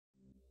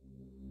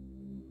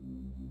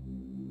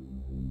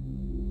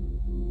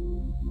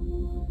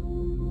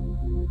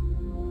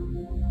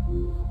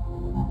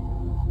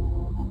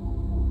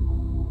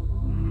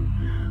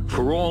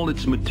For all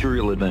its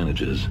material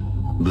advantages,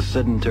 the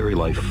sedentary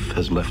life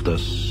has left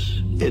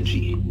us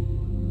edgy,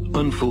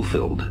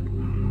 unfulfilled.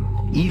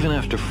 Even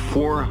after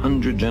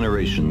 400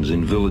 generations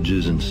in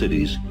villages and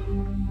cities,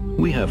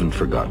 we haven't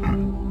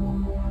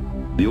forgotten.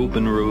 The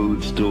open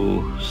road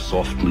still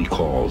softly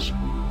calls,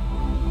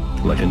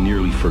 like a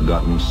nearly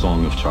forgotten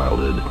song of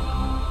childhood.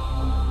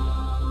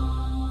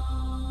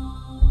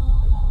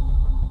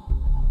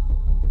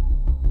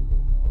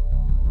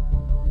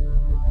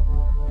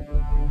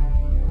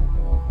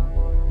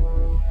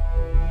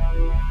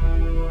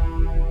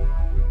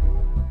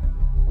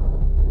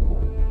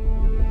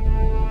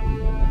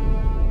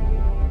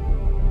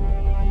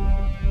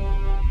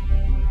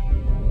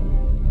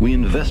 We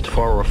invest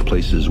far-off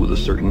places with a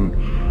certain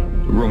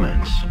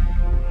romance.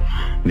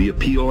 The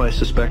appeal, I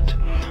suspect,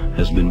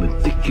 has been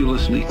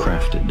meticulously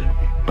crafted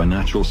by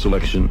natural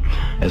selection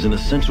as an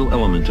essential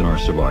element in our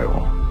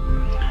survival.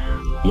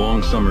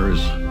 Long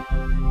summers,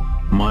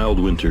 mild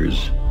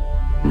winters,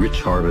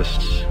 rich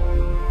harvests,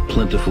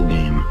 plentiful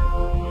game,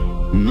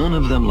 none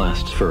of them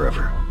lasts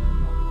forever.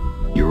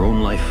 Your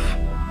own life,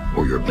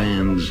 or your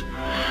band's,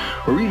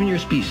 or even your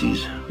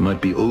species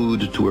might be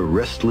owed to a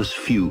restless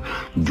few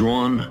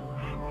drawn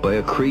by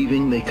a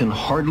craving they can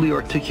hardly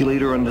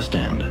articulate or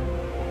understand,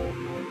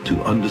 to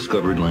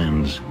undiscovered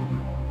lands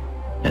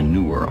and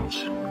new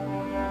worlds.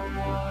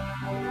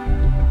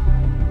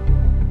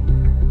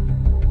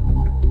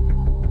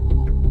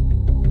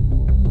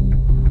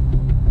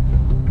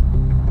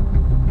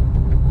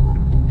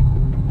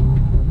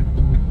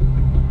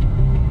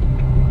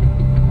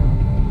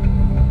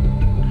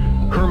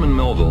 Herman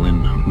Melville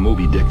in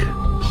Moby Dick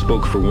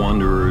spoke for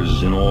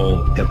wanderers in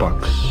all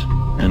epochs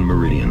and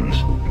meridians.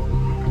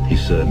 He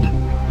said,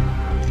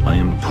 "I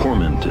am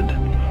tormented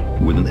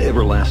with an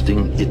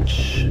everlasting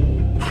itch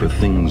for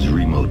things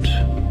remote.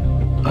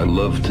 I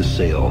love to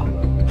sail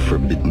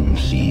forbidden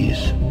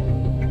seas."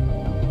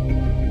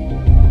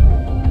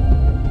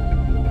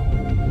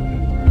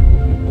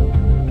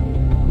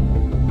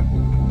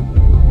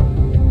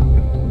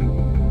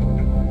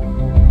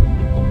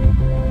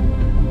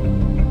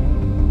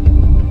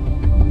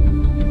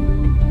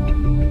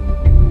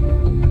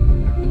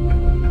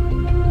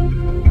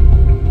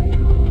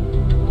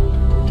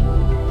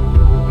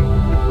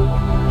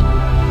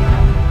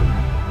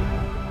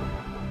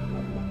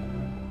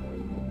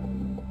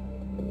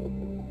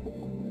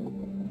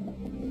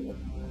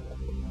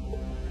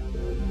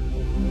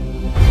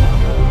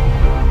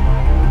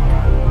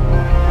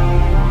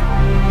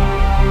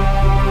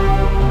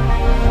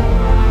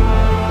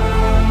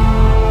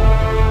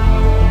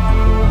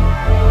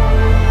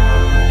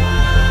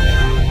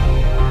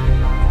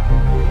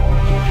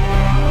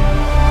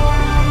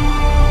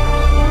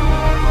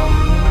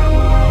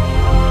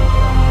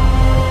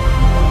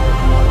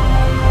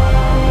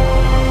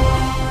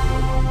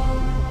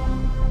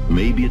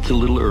 Maybe it's a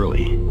little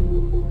early.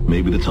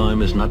 Maybe the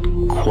time is not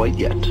quite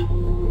yet.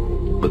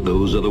 But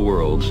those other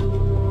worlds,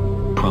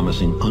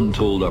 promising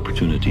untold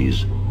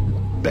opportunities,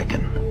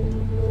 beckon.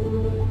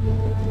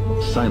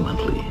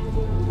 Silently,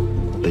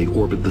 they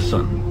orbit the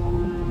sun,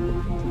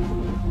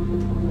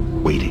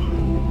 waiting.